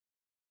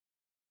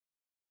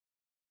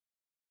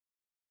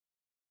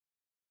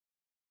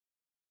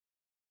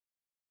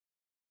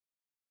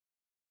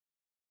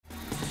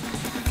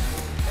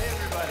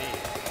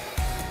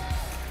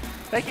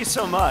Thank you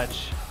so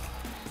much.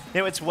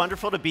 It's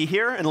wonderful to be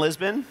here in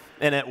Lisbon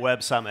and at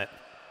Web Summit.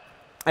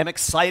 I'm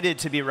excited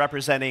to be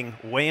representing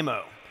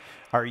Waymo,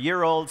 our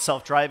year-old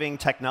self-driving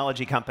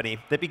technology company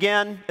that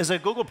began as a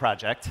Google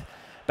project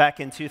back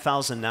in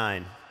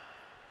 2009.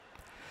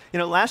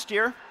 Last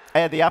year, I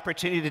had the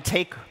opportunity to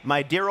take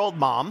my dear old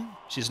mom,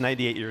 she's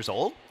 98 years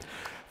old,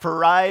 for a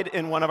ride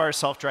in one of our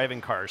self-driving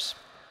cars.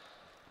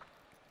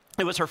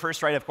 It was her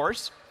first ride, of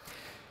course.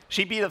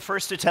 She'd be the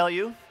first to tell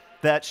you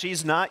that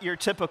she's not your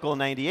typical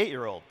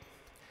 98-year-old.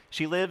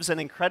 She lives an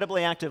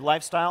incredibly active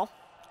lifestyle.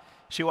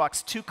 She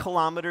walks 2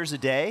 kilometers a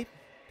day,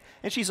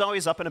 and she's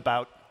always up and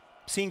about,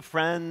 seeing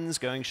friends,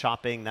 going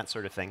shopping, that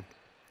sort of thing.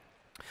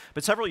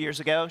 But several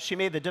years ago, she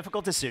made the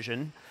difficult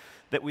decision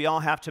that we all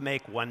have to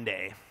make one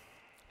day.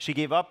 She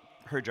gave up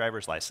her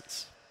driver's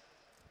license.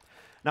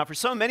 Now, for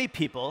so many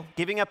people,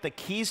 giving up the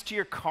keys to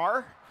your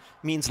car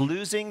means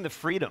losing the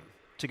freedom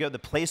to go the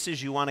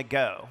places you want to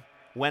go,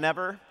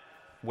 whenever,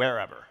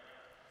 wherever.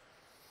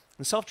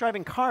 And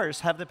self-driving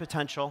cars have the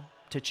potential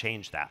to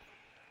change that.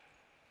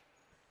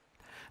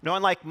 Now,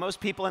 unlike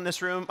most people in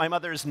this room, my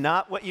mother is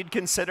not what you'd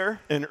consider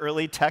an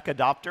early tech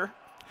adopter.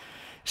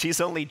 She's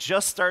only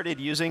just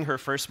started using her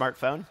first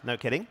smartphone, no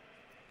kidding.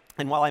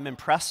 And while I'm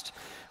impressed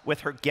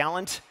with her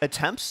gallant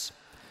attempts,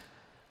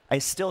 I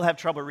still have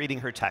trouble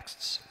reading her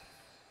texts.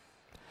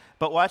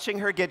 But watching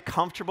her get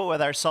comfortable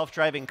with our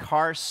self-driving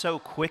car so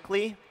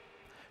quickly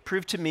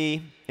proved to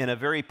me, in a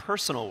very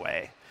personal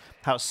way,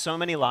 how so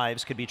many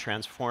lives could be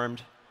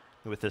transformed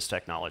with this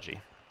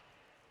technology.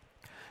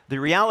 The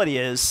reality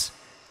is,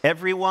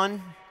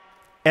 everyone,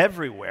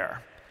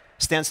 everywhere,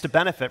 stands to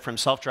benefit from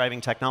self-driving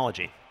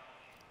technology.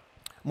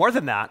 More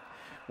than that,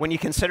 when you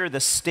consider the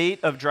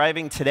state of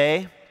driving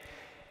today,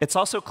 it's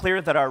also clear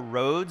that our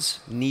roads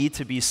need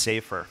to be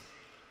safer.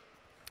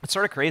 It's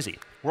sort of crazy.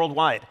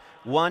 Worldwide,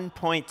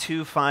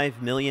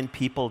 1.25 million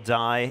people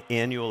die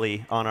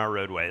annually on our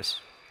roadways.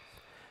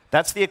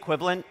 That's the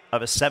equivalent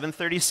of a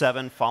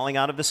 737 falling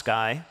out of the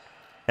sky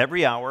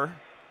every hour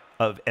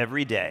of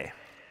every day.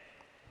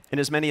 And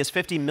as many as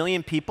 50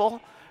 million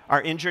people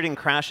are injured in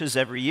crashes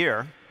every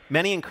year,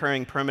 many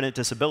incurring permanent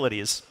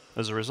disabilities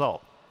as a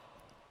result.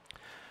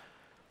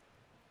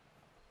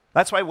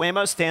 That's why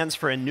Waymo stands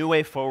for a new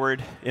way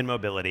forward in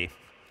mobility.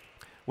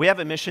 We have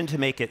a mission to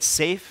make it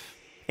safe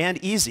and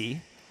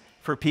easy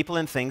for people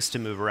and things to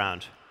move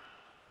around.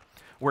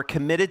 We're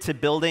committed to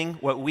building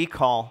what we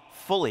call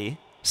fully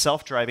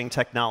self-driving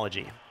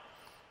technology.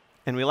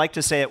 And we like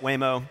to say at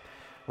Waymo,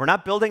 we're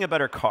not building a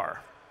better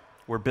car,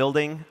 we're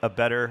building a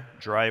better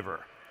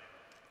driver.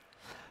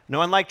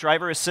 Now, unlike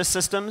driver assist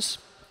systems,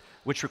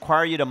 which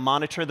require you to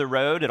monitor the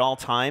road at all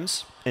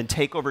times and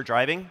take over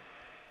driving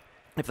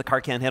if the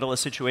car can't handle a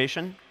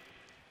situation,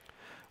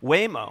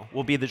 Waymo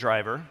will be the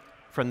driver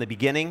from the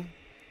beginning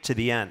to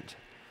the end.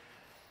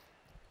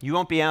 You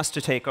won't be asked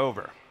to take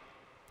over,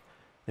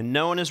 and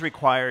no one is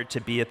required to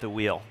be at the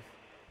wheel.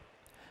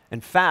 In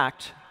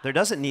fact, there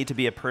doesn't need to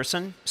be a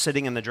person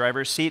sitting in the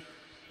driver's seat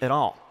at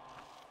all.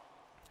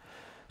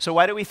 So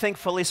why do we think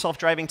fully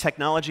self-driving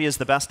technology is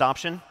the best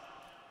option?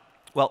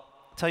 Well,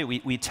 I'll tell you,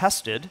 we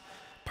tested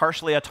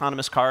partially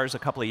autonomous cars a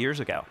couple of years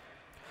ago.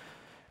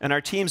 In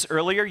our team's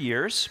earlier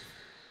years,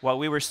 while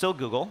we were still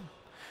Google,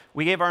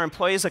 we gave our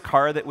employees a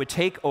car that would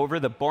take over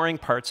the boring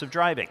parts of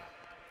driving,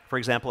 for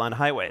example, on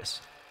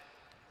highways.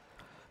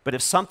 But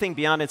if something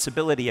beyond its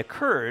ability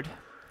occurred,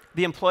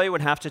 the employee would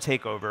have to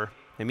take over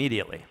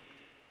immediately.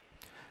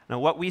 Now,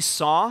 what we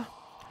saw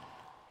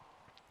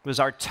was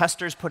our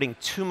testers putting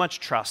too much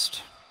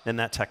trust in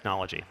that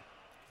technology.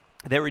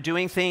 They were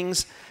doing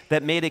things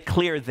that made it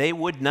clear they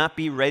would not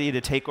be ready to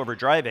take over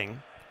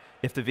driving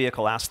if the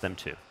vehicle asked them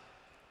to.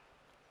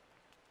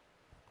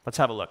 Let's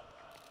have a look.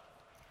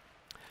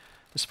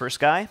 This first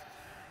guy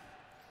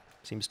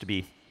seems to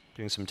be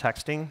doing some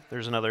texting.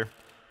 There's another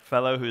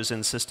fellow who's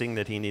insisting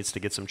that he needs to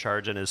get some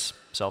charge in his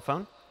cell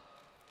phone.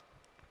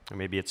 Or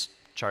maybe it's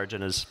charge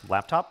in his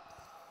laptop.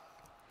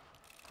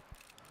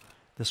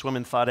 This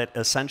woman thought it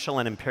essential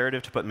and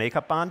imperative to put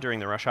makeup on during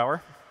the rush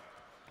hour.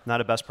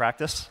 Not a best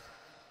practice.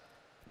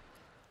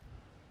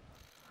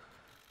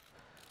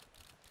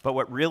 But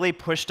what really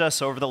pushed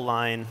us over the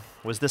line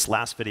was this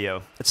last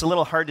video. It's a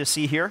little hard to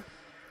see here,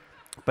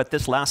 but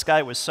this last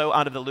guy was so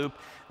out of the loop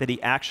that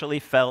he actually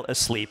fell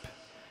asleep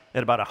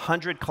at about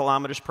 100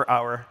 kilometers per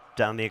hour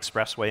down the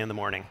expressway in the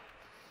morning.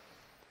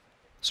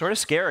 Sort of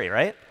scary,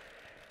 right?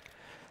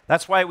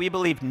 That's why we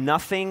believe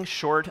nothing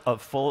short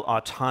of full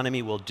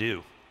autonomy will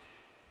do.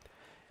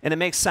 And it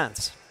makes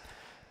sense.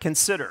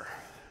 Consider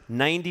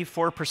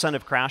 94%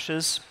 of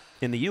crashes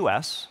in the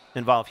US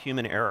involve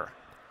human error.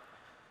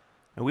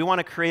 And we want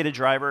to create a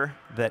driver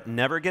that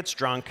never gets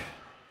drunk,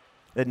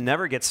 that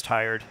never gets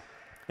tired,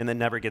 and that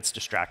never gets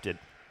distracted.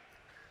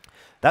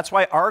 That's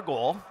why our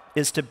goal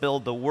is to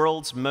build the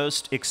world's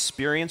most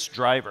experienced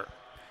driver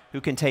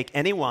who can take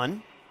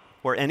anyone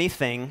or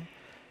anything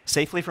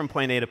safely from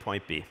point A to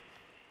point B.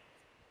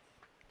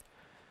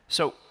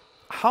 So,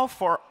 how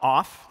far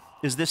off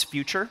is this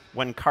future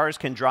when cars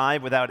can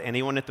drive without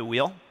anyone at the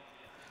wheel?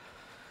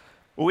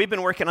 Well, we've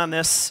been working on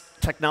this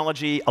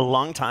technology a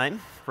long time,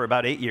 for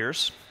about 8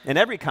 years, and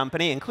every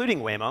company,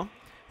 including Waymo,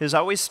 has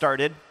always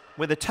started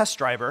with a test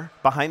driver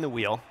behind the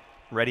wheel,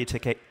 ready to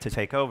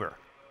take over.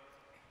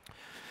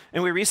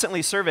 And we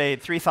recently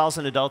surveyed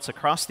 3,000 adults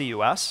across the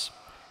US,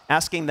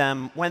 asking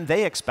them when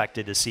they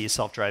expected to see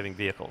self-driving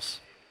vehicles,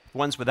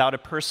 ones without a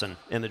person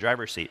in the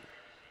driver's seat,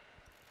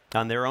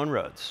 on their own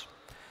roads.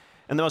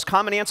 And the most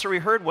common answer we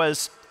heard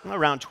was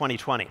around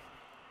 2020.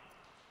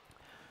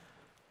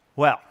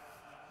 Well,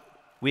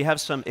 we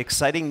have some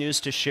exciting news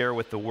to share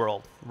with the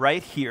world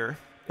right here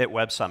at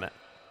Web Summit.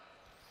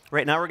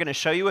 Right now, we're going to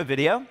show you a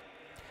video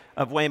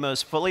of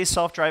Waymo's fully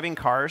self-driving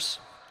cars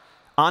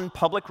on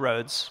public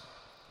roads,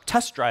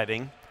 test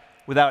driving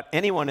without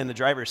anyone in the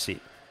driver's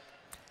seat.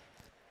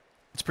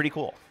 It's pretty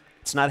cool.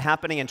 It's not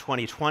happening in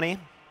 2020.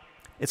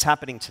 It's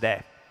happening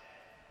today.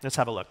 Let's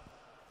have a look.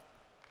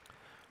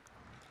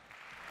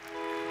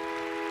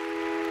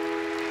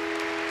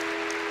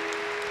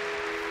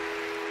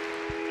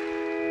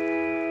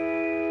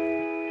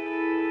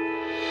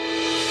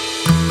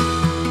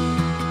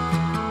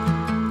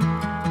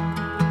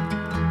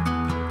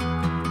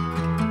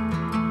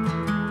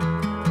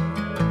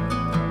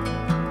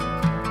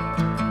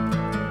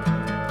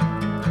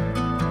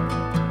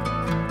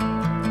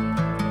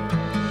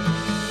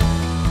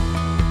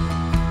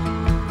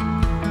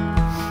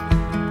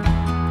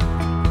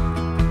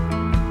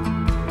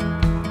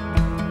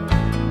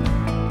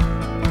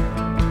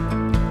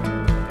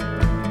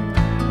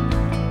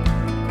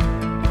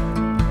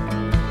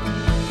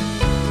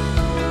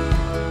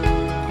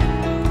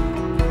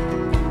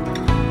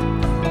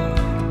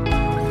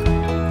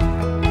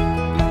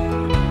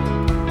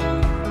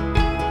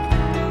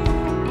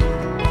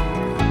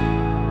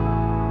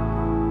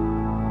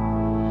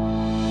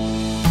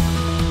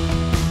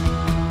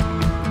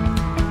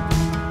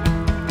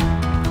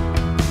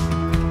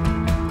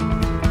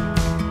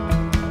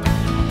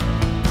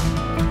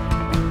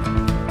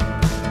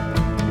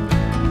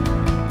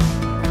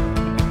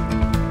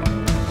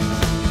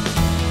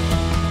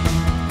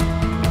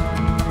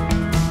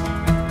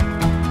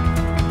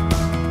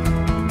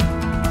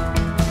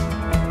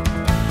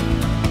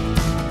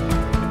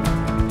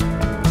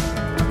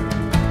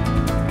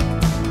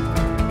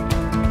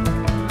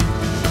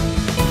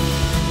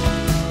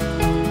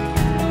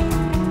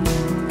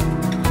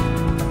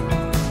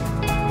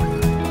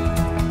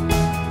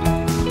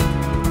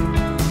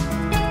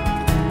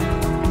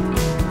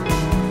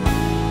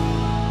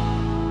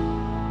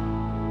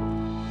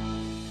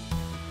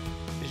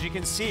 As you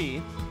can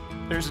see,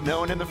 there's no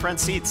one in the front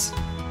seats.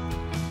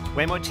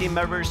 Waymo team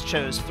members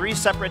chose 3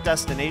 separate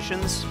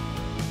destinations,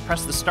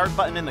 pressed the start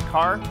button in the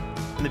car,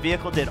 and the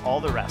vehicle did all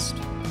the rest,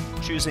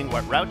 choosing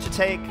what route to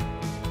take,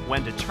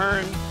 when to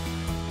turn,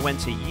 when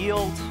to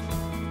yield,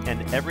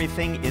 and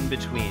everything in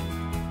between.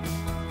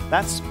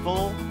 That's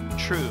full,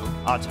 true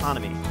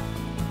autonomy.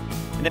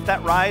 And if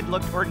that ride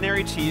looked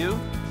ordinary to you,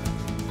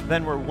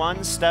 then we're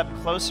one step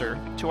closer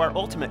to our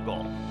ultimate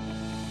goal,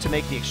 to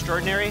make the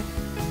extraordinary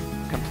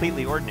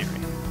completely ordinary.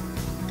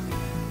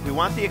 We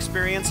want the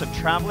experience of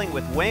traveling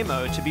with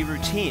Waymo to be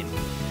routine,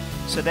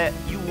 so that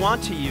you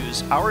want to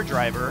use our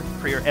driver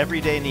for your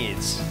everyday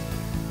needs.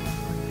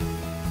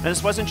 And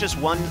this wasn't just a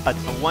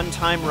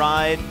one-time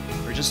ride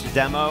or just a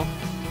demo.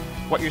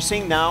 What you're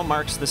seeing now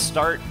marks the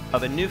start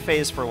of a new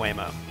phase for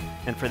Waymo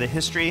and for the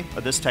history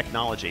of this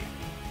technology.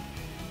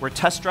 We're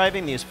test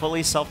driving these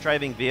fully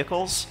self-driving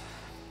vehicles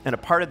in a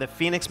part of the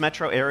Phoenix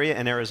metro area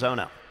in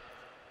Arizona.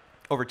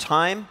 Over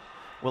time,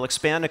 we'll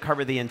expand to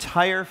cover the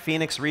entire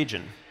Phoenix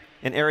region,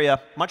 an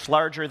area much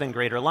larger than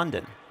Greater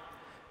London.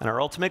 And our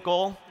ultimate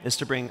goal is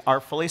to bring our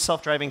fully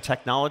self-driving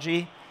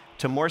technology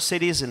to more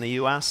cities in the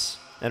US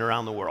and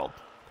around the world.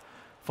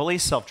 Fully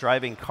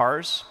self-driving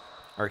cars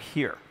are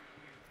here.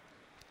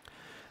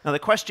 Now, the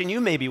question you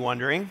may be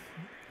wondering,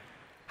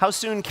 how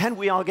soon can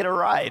we all get a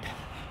ride?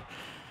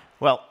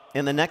 Well,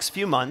 in the next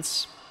few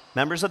months,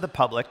 members of the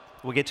public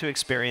will get to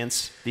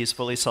experience these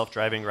fully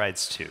self-driving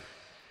rides too.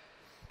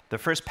 The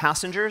first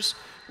passengers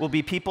will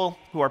be people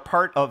who are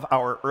part of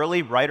our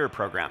Early Rider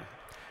program,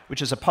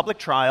 which is a public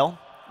trial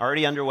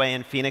already underway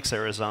in Phoenix,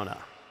 Arizona.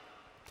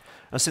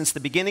 Now, since the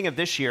beginning of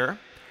this year,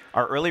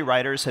 our early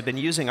riders have been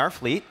using our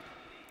fleet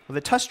with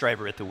a test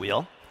driver at the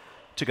wheel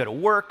to go to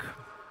work,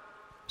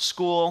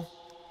 school,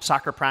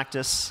 soccer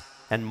practice,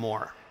 and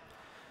more.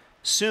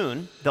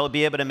 Soon, they'll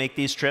be able to make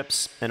these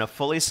trips in a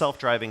fully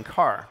self-driving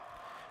car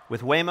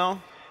with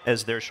Waymo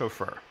as their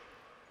chauffeur.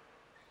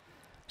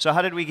 So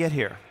how did we get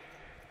here?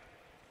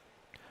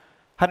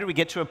 How did we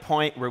get to a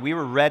point where we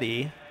were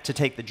ready to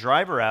take the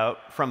driver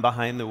out from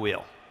behind the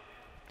wheel?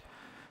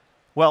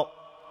 Well,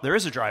 there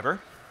is a driver,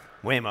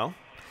 Waymo,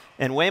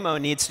 and Waymo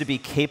needs to be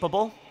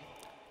capable,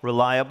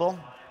 reliable,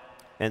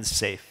 and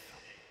safe.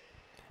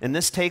 And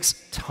this takes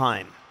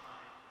time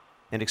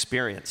and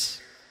experience.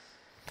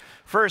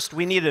 First,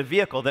 we needed a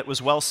vehicle that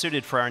was well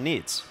suited for our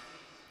needs.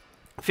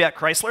 Fiat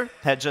Chrysler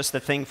had just the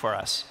thing for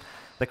us,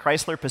 the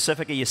Chrysler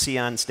Pacifica you see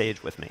on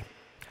stage with me.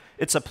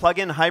 It's a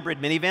plug-in hybrid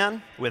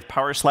minivan with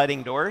power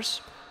sliding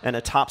doors and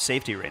a top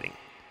safety rating.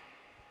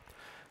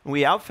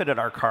 We outfitted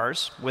our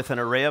cars with an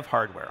array of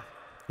hardware,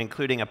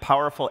 including a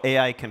powerful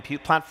AI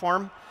compute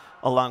platform,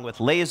 along with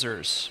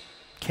lasers,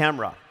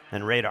 camera,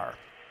 and radar.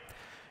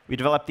 We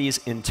developed these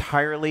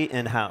entirely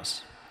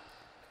in-house.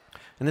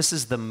 And this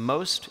is the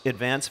most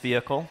advanced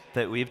vehicle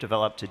that we've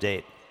developed to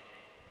date.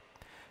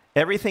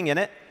 Everything in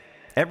it,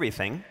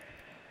 everything,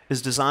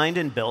 is designed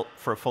and built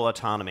for full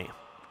autonomy.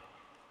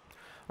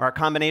 Our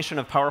combination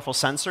of powerful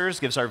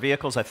sensors gives our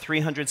vehicles a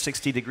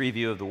 360-degree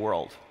view of the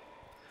world.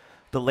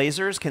 The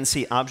lasers can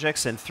see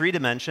objects in 3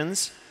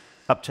 dimensions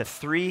up to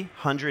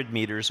 300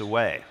 meters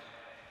away.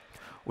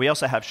 We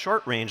also have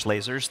short-range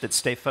lasers that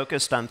stay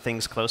focused on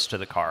things close to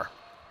the car.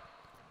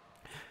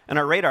 And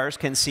our radars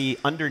can see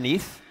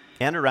underneath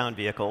and around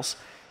vehicles,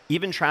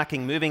 even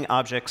tracking moving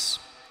objects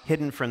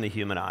hidden from the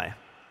human eye.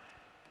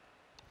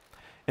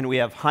 And we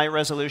have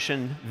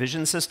high-resolution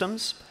vision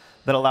systems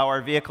that allow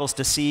our vehicles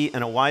to see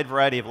in a wide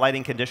variety of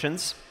lighting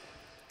conditions,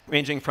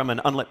 ranging from an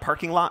unlit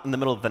parking lot in the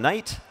middle of the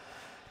night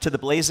to the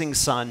blazing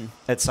sun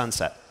at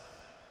sunset.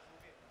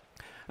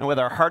 And with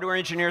our hardware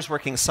engineers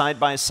working side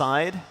by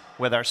side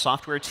with our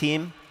software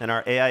team and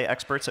our AI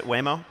experts at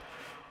Waymo,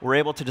 we're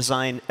able to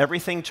design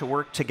everything to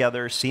work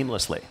together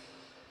seamlessly.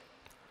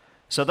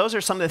 So those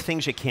are some of the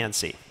things you can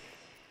see.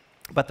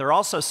 But there are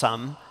also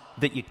some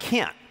that you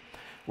can't,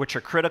 which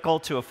are critical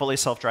to a fully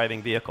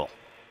self-driving vehicle.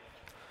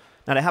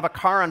 Now, to have a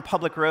car on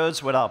public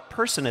roads without a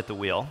person at the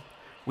wheel,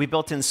 we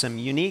built in some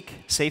unique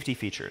safety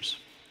features.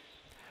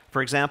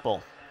 For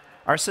example,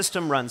 our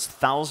system runs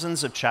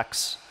thousands of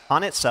checks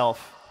on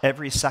itself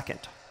every second.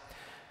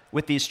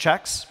 With these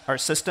checks, our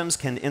systems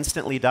can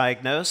instantly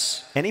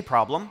diagnose any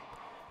problem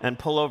and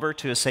pull over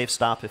to a safe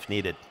stop if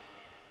needed.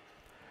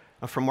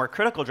 For more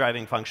critical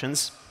driving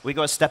functions, we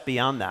go a step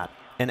beyond that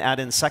and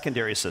add in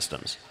secondary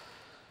systems.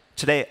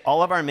 Today,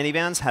 all of our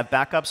minivans have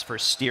backups for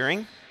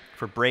steering,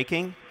 for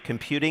braking,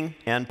 computing,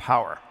 and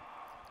power.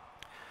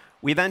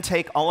 We then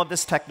take all of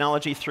this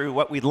technology through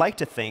what we'd like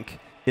to think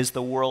is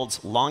the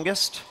world's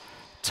longest,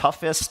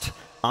 toughest,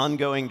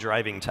 ongoing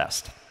driving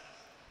test.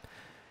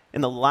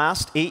 In the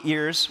last 8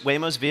 years,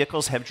 Waymo's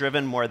vehicles have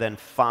driven more than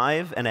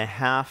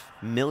 5.5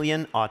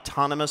 million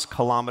autonomous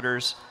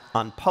kilometers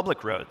on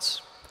public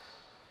roads.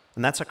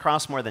 And that's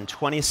across more than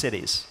 20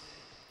 cities.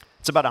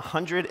 It's about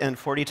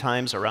 140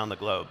 times around the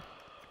globe.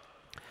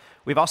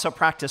 We've also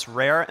practiced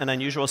rare and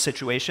unusual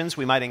situations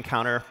we might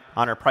encounter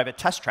on our private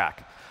test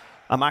track.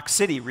 A mock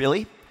city,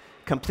 really,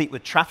 complete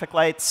with traffic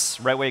lights,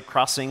 railway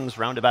crossings,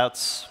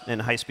 roundabouts,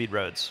 and high-speed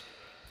roads.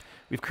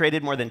 We've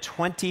created more than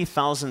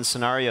 20,000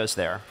 scenarios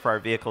there for our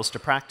vehicles to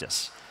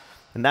practice.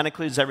 And that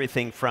includes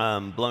everything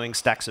from blowing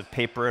stacks of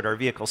paper at our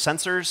vehicle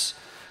sensors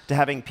to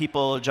having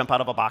people jump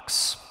out of a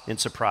box in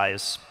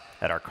surprise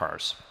at our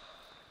cars.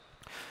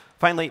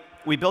 Finally,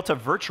 we built a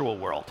virtual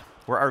world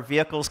where our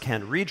vehicles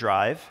can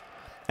redrive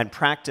and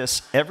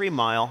practice every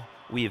mile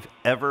we've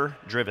ever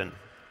driven.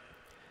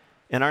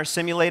 In our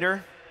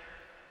simulator,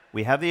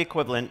 we have the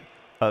equivalent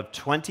of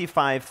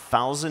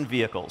 25,000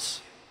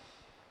 vehicles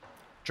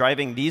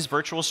driving these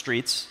virtual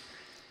streets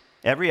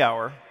every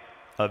hour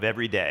of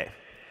every day,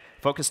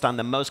 focused on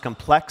the most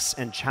complex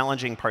and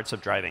challenging parts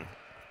of driving.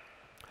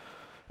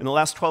 In the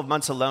last 12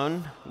 months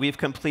alone, we've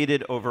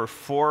completed over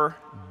 4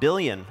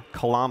 billion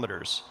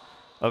kilometers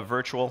of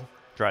virtual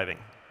driving.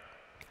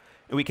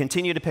 And we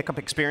continue to pick up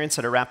experience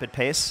at a rapid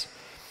pace.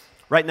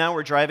 Right now,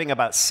 we're driving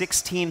about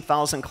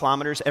 16,000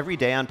 kilometers every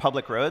day on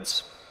public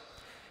roads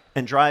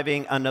and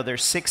driving another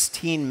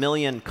 16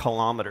 million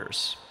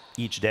kilometers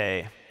each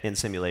day in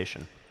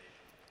simulation.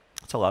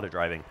 It's a lot of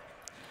driving.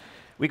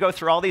 We go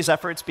through all these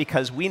efforts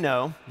because we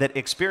know that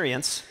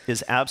experience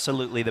is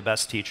absolutely the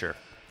best teacher.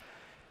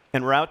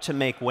 And we're out to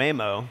make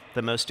Waymo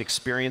the most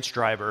experienced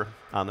driver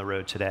on the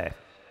road today.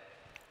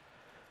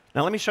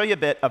 Now let me show you a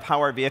bit of how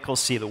our vehicles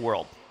see the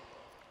world.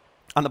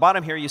 On the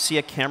bottom here, you see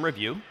a camera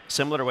view,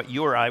 similar to what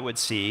you or I would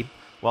see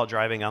while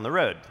driving on the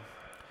road.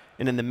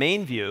 And in the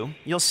main view,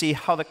 you'll see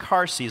how the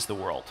car sees the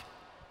world.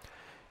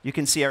 You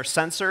can see our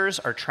sensors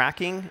are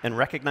tracking and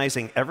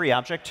recognizing every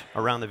object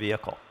around the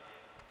vehicle.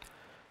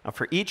 Now,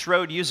 for each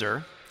road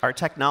user, our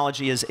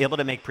technology is able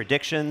to make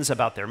predictions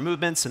about their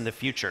movements in the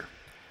future,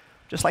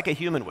 just like a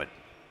human would.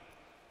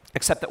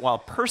 Except that while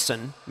a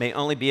person may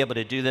only be able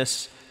to do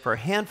this for a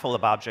handful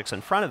of objects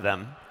in front of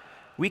them,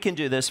 we can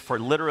do this for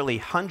literally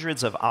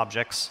hundreds of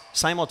objects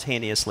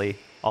simultaneously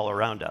all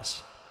around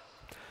us.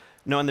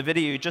 Now, in the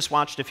video you just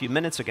watched a few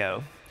minutes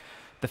ago,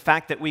 the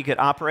fact that we could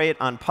operate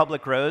on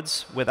public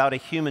roads without a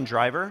human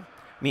driver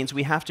means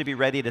we have to be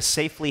ready to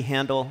safely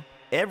handle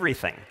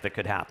everything that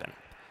could happen,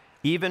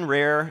 even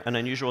rare and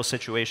unusual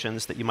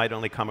situations that you might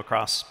only come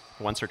across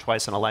once or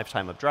twice in a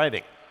lifetime of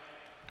driving.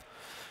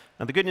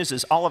 Now, the good news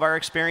is all of our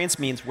experience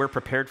means we're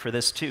prepared for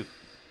this too.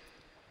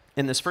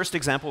 In this first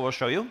example we'll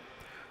show you,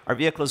 our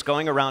vehicle is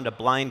going around a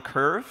blind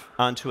curve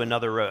onto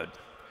another road.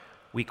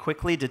 We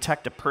quickly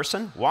detect a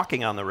person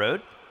walking on the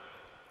road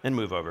and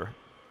move over.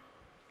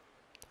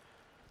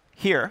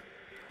 Here,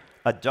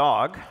 a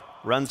dog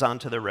runs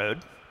onto the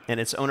road, and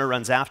its owner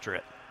runs after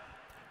it.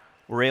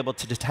 We're able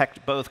to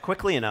detect both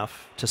quickly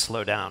enough to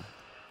slow down.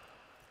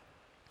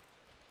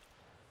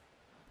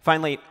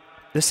 Finally,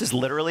 this is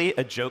literally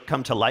a joke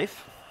come to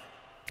life.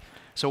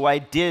 So why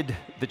did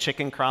the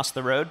chicken cross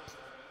the road?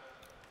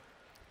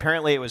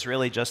 Apparently, it was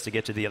really just to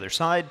get to the other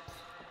side.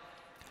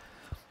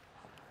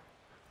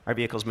 Our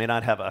vehicles may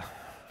not have a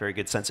very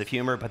good sense of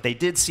humor, but they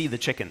did see the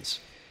chickens,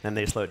 and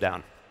they slowed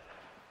down.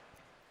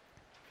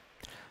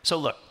 So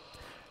look,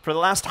 for the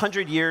last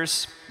 100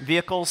 years,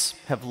 vehicles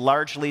have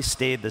largely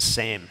stayed the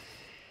same.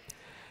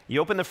 You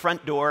open the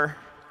front door,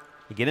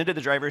 you get into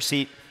the driver's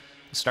seat,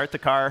 start the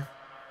car,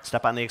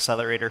 step on the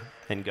accelerator,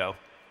 and go.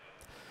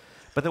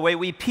 But the way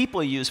we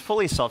people use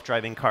fully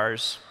self-driving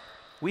cars,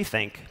 we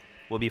think,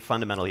 will be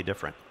fundamentally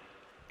different.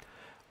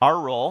 Our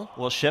role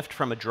will shift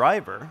from a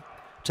driver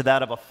to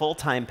that of a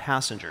full-time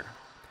passenger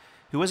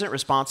who isn't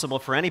responsible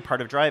for any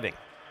part of driving.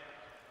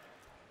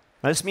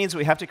 Now, this means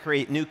we have to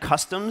create new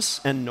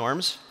customs and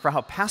norms for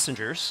how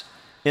passengers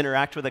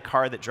interact with a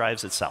car that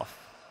drives itself.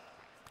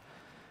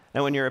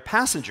 Now, when you're a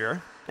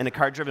passenger in a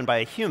car driven by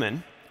a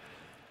human,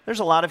 there's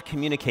a lot of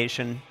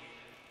communication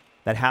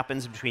that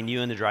happens between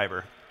you and the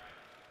driver.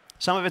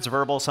 Some of it's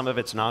verbal, some of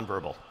it's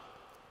nonverbal.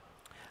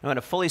 Now, in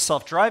a fully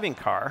self-driving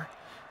car,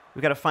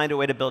 we've got to find a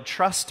way to build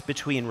trust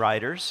between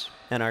riders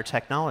and our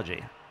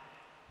technology.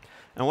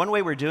 And one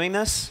way we're doing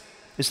this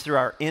is through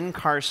our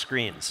in-car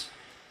screens.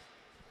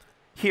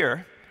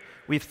 Here,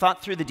 we've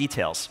thought through the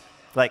details,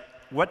 like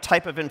what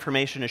type of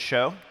information to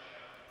show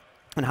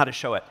and how to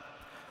show it.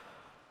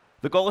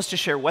 The goal is to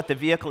share what the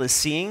vehicle is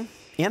seeing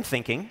and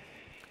thinking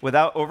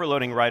without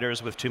overloading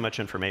riders with too much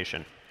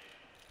information.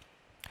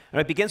 And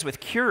it begins with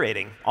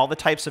curating all the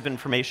types of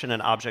information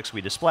and objects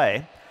we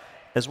display,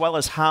 as well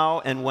as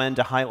how and when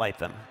to highlight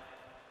them.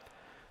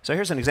 So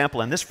here's an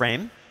example in this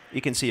frame.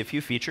 You can see a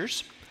few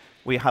features.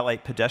 We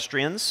highlight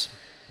pedestrians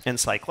and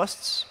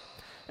cyclists,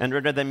 and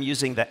render them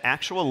using the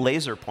actual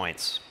laser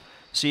points,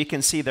 so you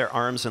can see their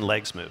arms and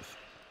legs move.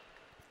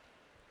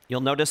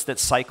 You'll notice that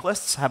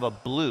cyclists have a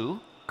blue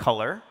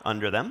color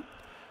under them,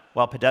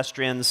 while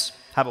pedestrians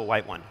have a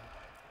white one.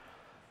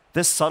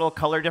 This subtle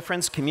color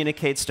difference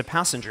communicates to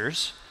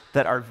passengers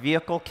that our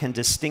vehicle can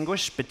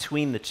distinguish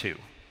between the two.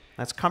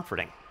 That's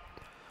comforting.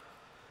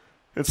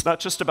 It's not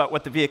just about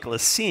what the vehicle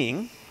is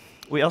seeing.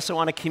 We also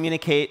want to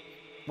communicate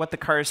what the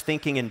car is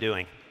thinking and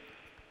doing.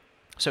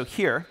 So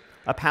here,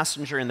 a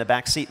passenger in the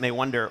back seat may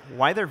wonder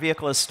why their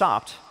vehicle is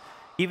stopped,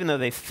 even though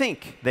they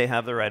think they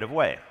have the right of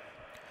way.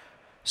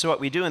 So what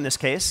we do in this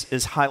case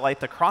is highlight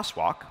the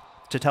crosswalk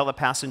to tell the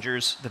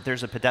passengers that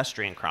there's a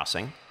pedestrian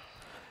crossing,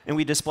 and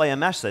we display a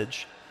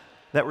message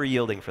that we're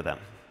yielding for them.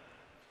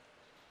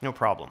 No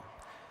problem.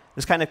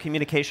 This kind of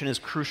communication is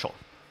crucial,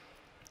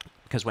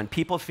 because when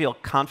people feel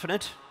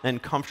confident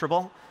and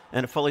comfortable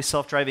in a fully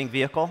self-driving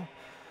vehicle,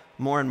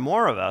 more and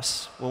more of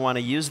us will want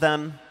to use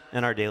them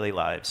in our daily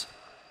lives.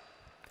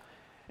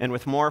 And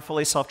with more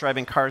fully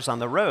self-driving cars on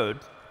the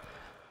road,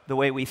 the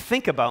way we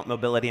think about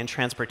mobility and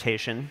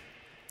transportation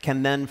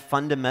can then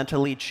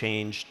fundamentally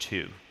change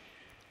too.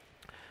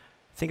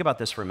 Think about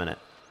this for a minute.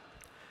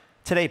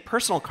 Today,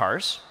 personal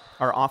cars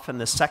are often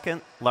the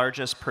second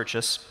largest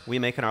purchase we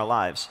make in our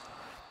lives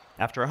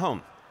after a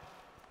home.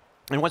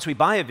 And once we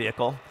buy a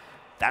vehicle,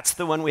 that's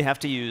the one we have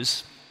to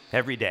use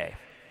every day,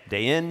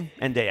 day in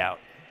and day out.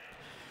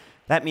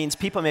 That means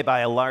people may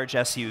buy a large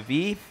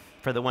SUV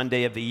for the one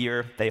day of the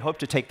year they hope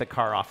to take the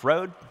car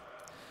off-road,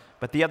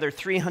 but the other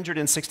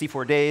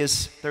 364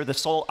 days, they're the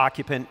sole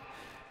occupant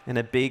in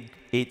a big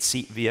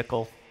 8-seat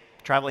vehicle,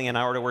 traveling an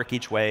hour to work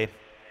each way,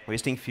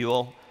 wasting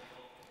fuel,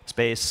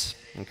 space,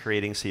 and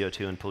creating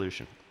CO2 and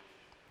pollution.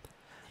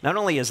 Not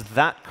only is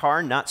that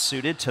car not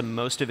suited to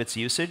most of its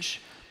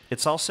usage,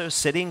 it's also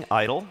sitting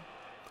idle,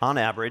 on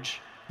average,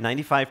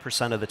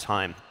 95% of the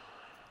time.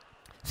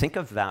 Think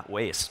of that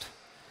waste.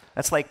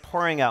 That's like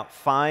pouring out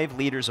 5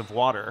 liters of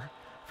water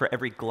for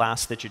every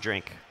glass that you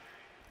drink.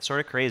 Sort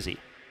of crazy.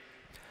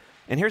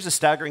 And here's a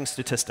staggering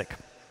statistic.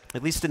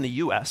 At least in the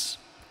US,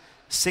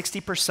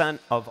 60%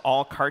 of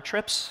all car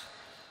trips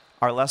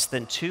are less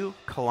than 2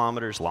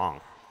 kilometers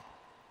long.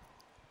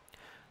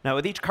 Now,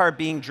 with each car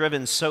being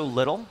driven so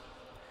little,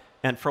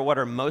 and for what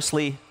are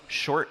mostly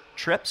short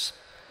trips,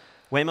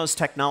 Waymo's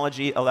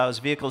technology allows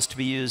vehicles to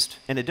be used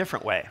in a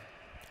different way.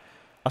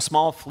 A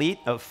small fleet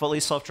of fully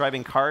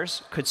self-driving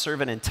cars could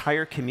serve an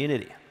entire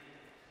community.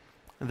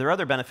 And there are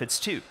other benefits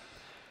too.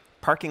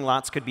 Parking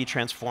lots could be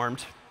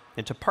transformed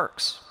into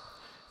parks.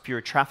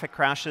 Fewer traffic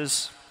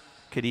crashes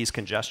could ease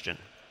congestion.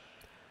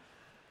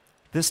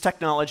 This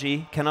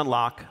technology can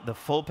unlock the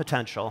full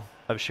potential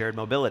of shared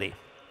mobility.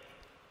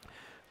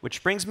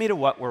 Which brings me to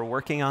what we're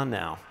working on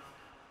now.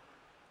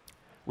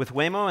 With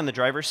Waymo in the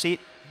driver's seat,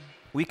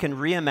 we can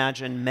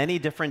reimagine many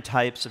different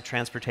types of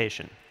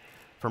transportation,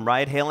 from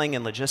ride-hailing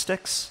and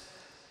logistics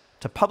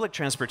to public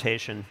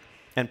transportation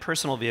and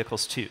personal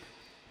vehicles too.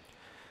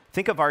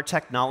 Think of our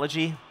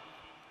technology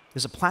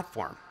as a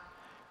platform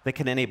that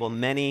can enable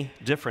many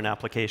different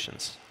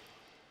applications.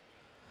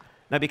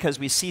 Now, because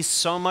we see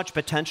so much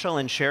potential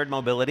in shared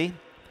mobility,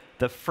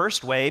 the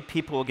first way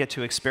people will get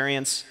to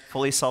experience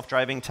fully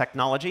self-driving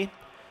technology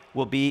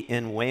will be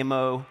in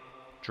Waymo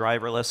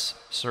driverless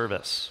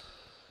service.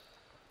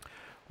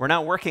 We're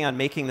now working on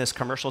making this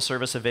commercial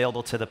service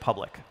available to the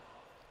public.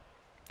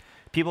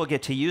 People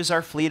get to use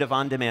our fleet of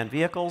on-demand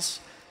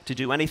vehicles to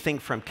do anything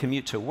from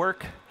commute to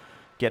work,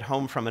 get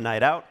home from a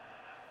night out,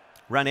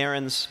 run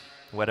errands,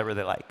 whatever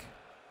they like.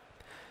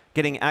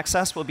 Getting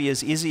access will be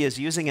as easy as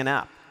using an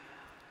app.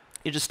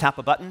 You just tap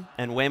a button,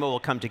 and Waymo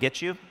will come to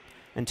get you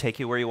and take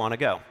you where you want to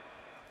go.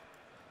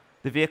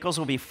 The vehicles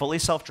will be fully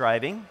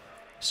self-driving,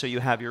 so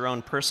you have your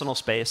own personal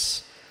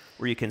space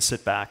where you can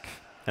sit back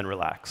and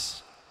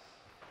relax.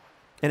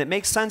 And it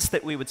makes sense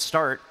that we would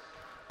start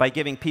by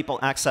giving people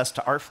access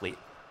to our fleet.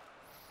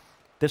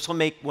 This will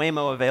make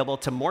Waymo available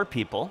to more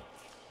people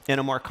in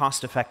a more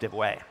cost-effective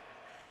way.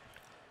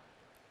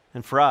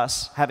 And for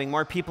us, having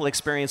more people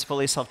experience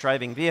fully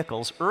self-driving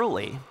vehicles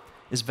early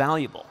is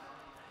valuable.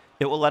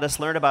 It will let us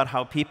learn about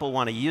how people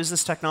want to use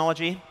this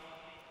technology,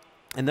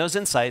 and those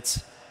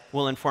insights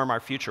will inform our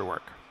future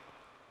work.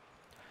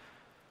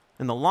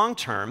 In the long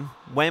term,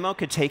 Waymo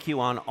could take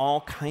you on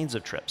all kinds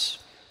of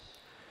trips.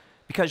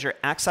 Because you're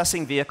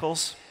accessing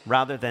vehicles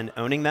rather than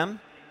owning them,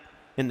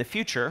 in the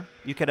future,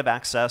 you could have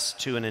access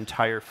to an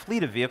entire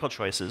fleet of vehicle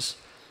choices,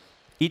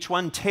 each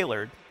one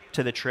tailored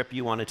to the trip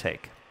you want to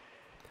take.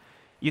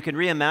 You can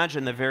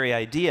reimagine the very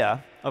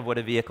idea of what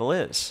a vehicle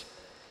is,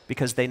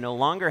 because they no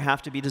longer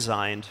have to be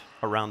designed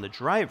around the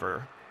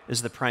driver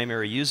as the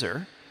primary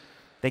user.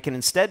 They can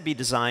instead be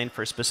designed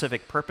for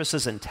specific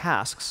purposes and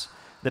tasks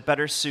that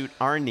better suit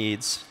our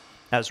needs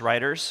as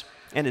riders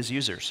and as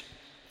users.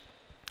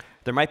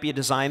 There might be a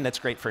design that's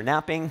great for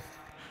napping,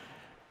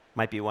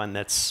 might be one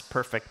that's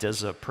perfect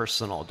as a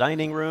personal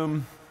dining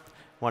room,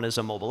 one as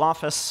a mobile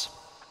office,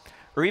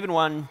 or even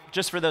one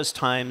just for those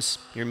times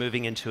you're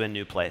moving into a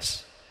new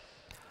place.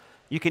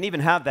 You can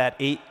even have that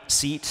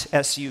 8-seat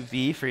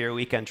SUV for your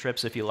weekend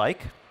trips if you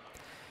like.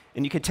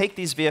 And you could take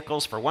these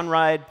vehicles for one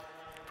ride,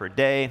 for a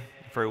day,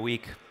 for a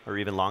week, or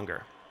even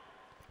longer.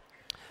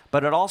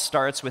 But it all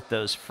starts with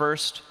those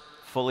first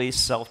fully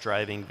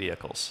self-driving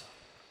vehicles.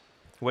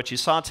 What you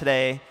saw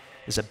today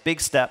is a big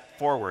step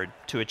forward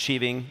to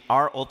achieving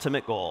our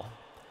ultimate goal: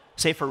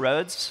 safer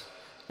roads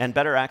and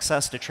better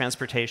access to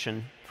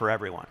transportation for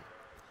everyone.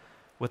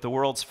 With the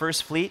world's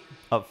first fleet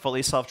of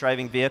fully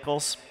self-driving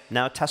vehicles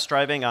now test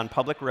driving on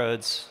public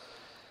roads,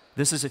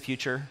 this is a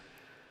future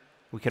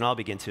we can all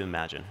begin to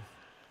imagine.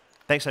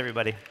 Thanks,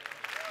 everybody.